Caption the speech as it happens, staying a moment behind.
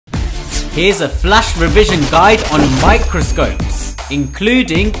Here's a flash revision guide on microscopes,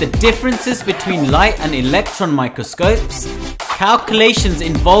 including the differences between light and electron microscopes, calculations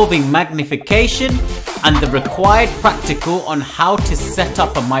involving magnification, and the required practical on how to set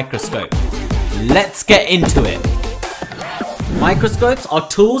up a microscope. Let's get into it. Microscopes are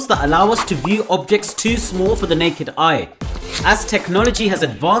tools that allow us to view objects too small for the naked eye. As technology has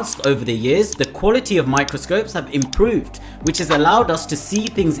advanced over the years, the quality of microscopes have improved, which has allowed us to see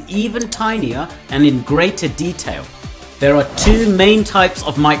things even tinier and in greater detail. There are two main types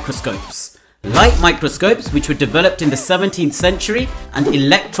of microscopes: light microscopes, which were developed in the 17th century, and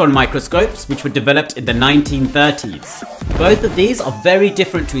electron microscopes, which were developed in the 1930s. Both of these are very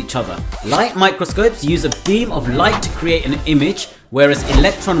different to each other. Light microscopes use a beam of light to create an image, whereas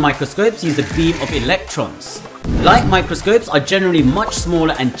electron microscopes use a beam of electrons. Light microscopes are generally much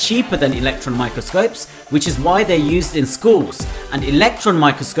smaller and cheaper than electron microscopes, which is why they're used in schools, and electron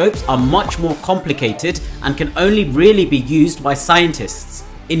microscopes are much more complicated and can only really be used by scientists.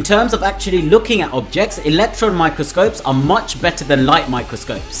 In terms of actually looking at objects, electron microscopes are much better than light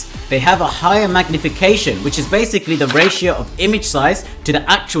microscopes. They have a higher magnification, which is basically the ratio of image size to the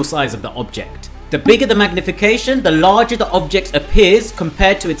actual size of the object. The bigger the magnification, the larger the object appears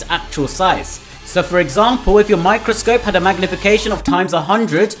compared to its actual size. So for example, if your microscope had a magnification of times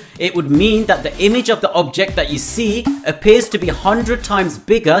 100, it would mean that the image of the object that you see appears to be 100 times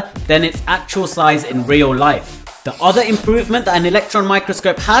bigger than its actual size in real life. The other improvement that an electron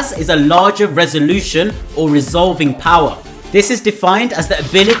microscope has is a larger resolution or resolving power. This is defined as the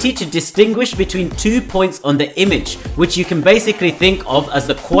ability to distinguish between 2 points on the image, which you can basically think of as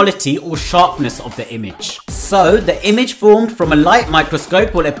the quality or sharpness of the image. So the image formed from a light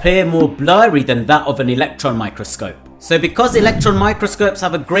microscope will appear more blurry than that of an electron microscope. So because electron microscopes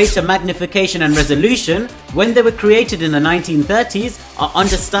have a greater magnification and resolution, when they were created in the 1930s, our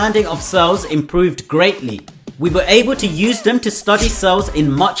understanding of cells improved greatly. We were able to use them to study cells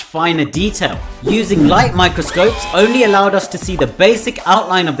in much finer detail. Using light microscopes only allowed us to see the basic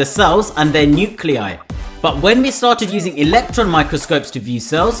outline of the cells and their nuclei. But when we started using electron microscopes to view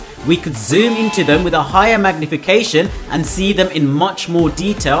cells, we could zoom into them with a higher magnification and see them in much more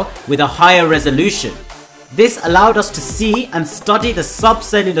detail with a higher resolution. This allowed us to see and study the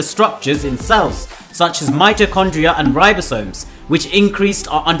subcellular structures in cells, such as mitochondria and ribosomes, which increased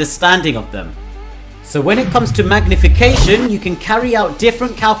our understanding of them. So when it comes to magnification, you can carry out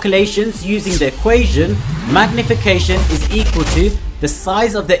different calculations using the equation magnification is equal to the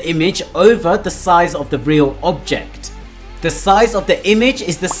size of the image over the size of the real object. The size of the image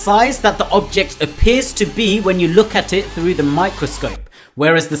is the size that the object appears to be when you look at it through the microscope,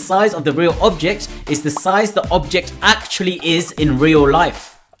 whereas the size of the real object is the size the object actually is in real life.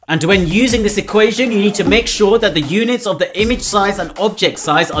 And when using this equation, you need to make sure that the units of the image size and object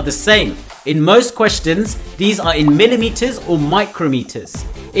size are the same. In most questions, these are in millimeters or micrometers.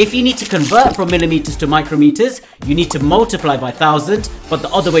 If you need to convert from millimeters to micrometers, you need to multiply by 1000, but the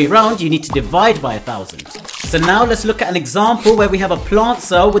other way around, you need to divide by 1000. So now let's look at an example where we have a plant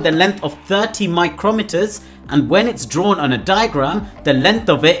cell with a length of 30 micrometers, and when it's drawn on a diagram, the length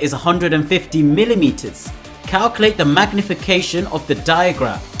of it is 150 millimeters. Calculate the magnification of the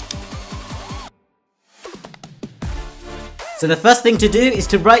diagram. So the first thing to do is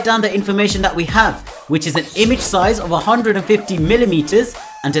to write down the information that we have, which is an image size of 150 millimeters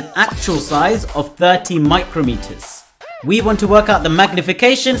and an actual size of 30 micrometers. We want to work out the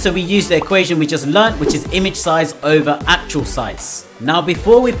magnification, so we use the equation we just learned, which is image size over actual size. Now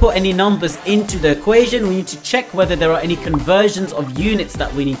before we put any numbers into the equation, we need to check whether there are any conversions of units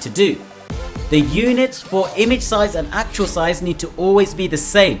that we need to do. The units for image size and actual size need to always be the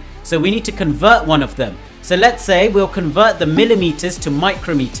same, so we need to convert one of them. So let's say we'll convert the millimeters to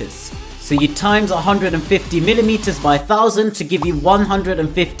micrometers. So you times 150 millimeters by 1000 to give you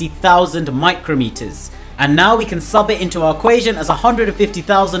 150,000 micrometers. And now we can sub it into our equation as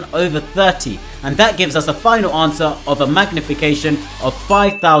 150,000 over 30. And that gives us a final answer of a magnification of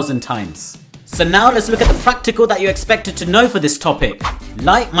 5,000 times. So now let's look at the practical that you're expected to know for this topic.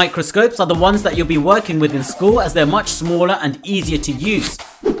 Light microscopes are the ones that you'll be working with in school, as they're much smaller and easier to use.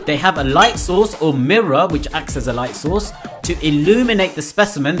 They have a light source or mirror, which acts as a light source, to illuminate the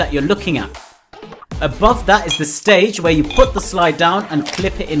specimen that you're looking at. Above that is the stage where you put the slide down and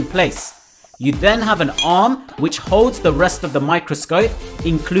clip it in place. You then have an arm which holds the rest of the microscope,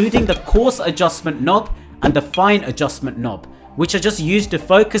 including the coarse adjustment knob and the fine adjustment knob, which are just used to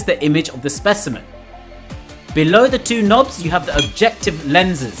focus the image of the specimen. Below the two knobs, you have the objective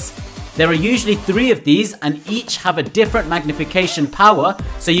lenses. There are usually 3 of these, and each have a different magnification power,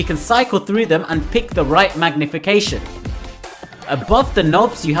 so you can cycle through them and pick the right magnification. Above the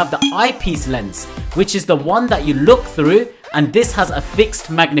knobs you have the eyepiece lens, which is the one that you look through, and this has a fixed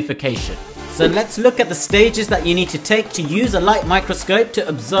magnification. So let's look at the stages that you need to take to use a light microscope to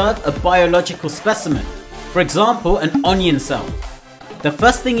observe a biological specimen. For example, an onion cell. The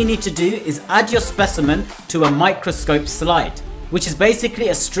first thing you need to do is add your specimen to a microscope slide, which is basically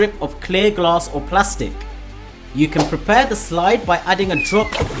a strip of clear glass or plastic. You can prepare the slide by adding a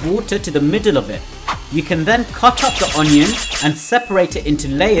drop of water to the middle of it. You can then cut up the onion and separate it into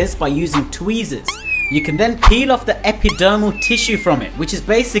layers by using tweezers. You can then peel off the epidermal tissue from it, which is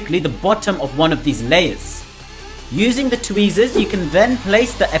basically the bottom of one of these layers. Using the tweezers, you can then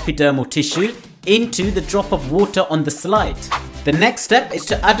place the epidermal tissue into the drop of water on the slide. The next step is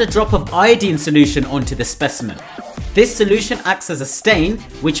to add a drop of iodine solution onto the specimen. This solution acts as a stain,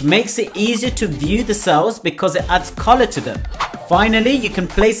 which makes it easier to view the cells because it adds color to them. Finally, you can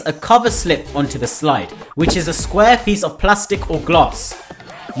place a cover slip onto the slide, which is a square piece of plastic or glass.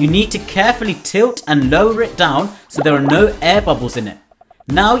 You need to carefully tilt and lower it down so there are no air bubbles in it.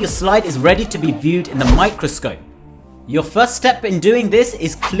 Now your slide is ready to be viewed in the microscope. Your first step in doing this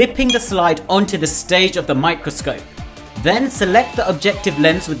is clipping the slide onto the stage of the microscope. Then select the objective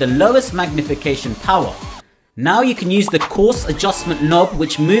lens with the lowest magnification power. Now you can use the coarse adjustment knob,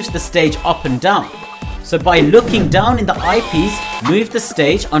 which moves the stage up and down. So by looking down in the eyepiece, move the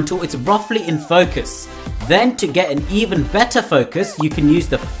stage until it's roughly in focus. Then to get an even better focus, you can use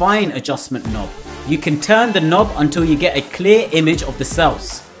the fine adjustment knob. You can turn the knob until you get a clear image of the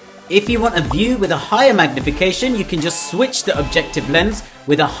cells. If you want a view with a higher magnification, you can just switch the objective lens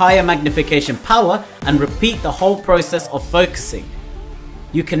with a higher magnification power and repeat the whole process of focusing.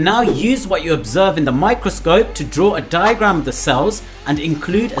 You can now use what you observe in the microscope to draw a diagram of the cells and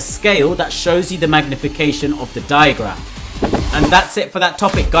include a scale that shows you the magnification of the diagram. And that's it for that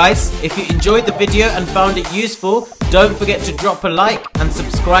topic, guys. If you enjoyed the video and found it useful, don't forget to drop a like and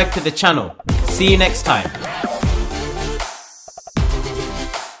subscribe to the channel. See you next time.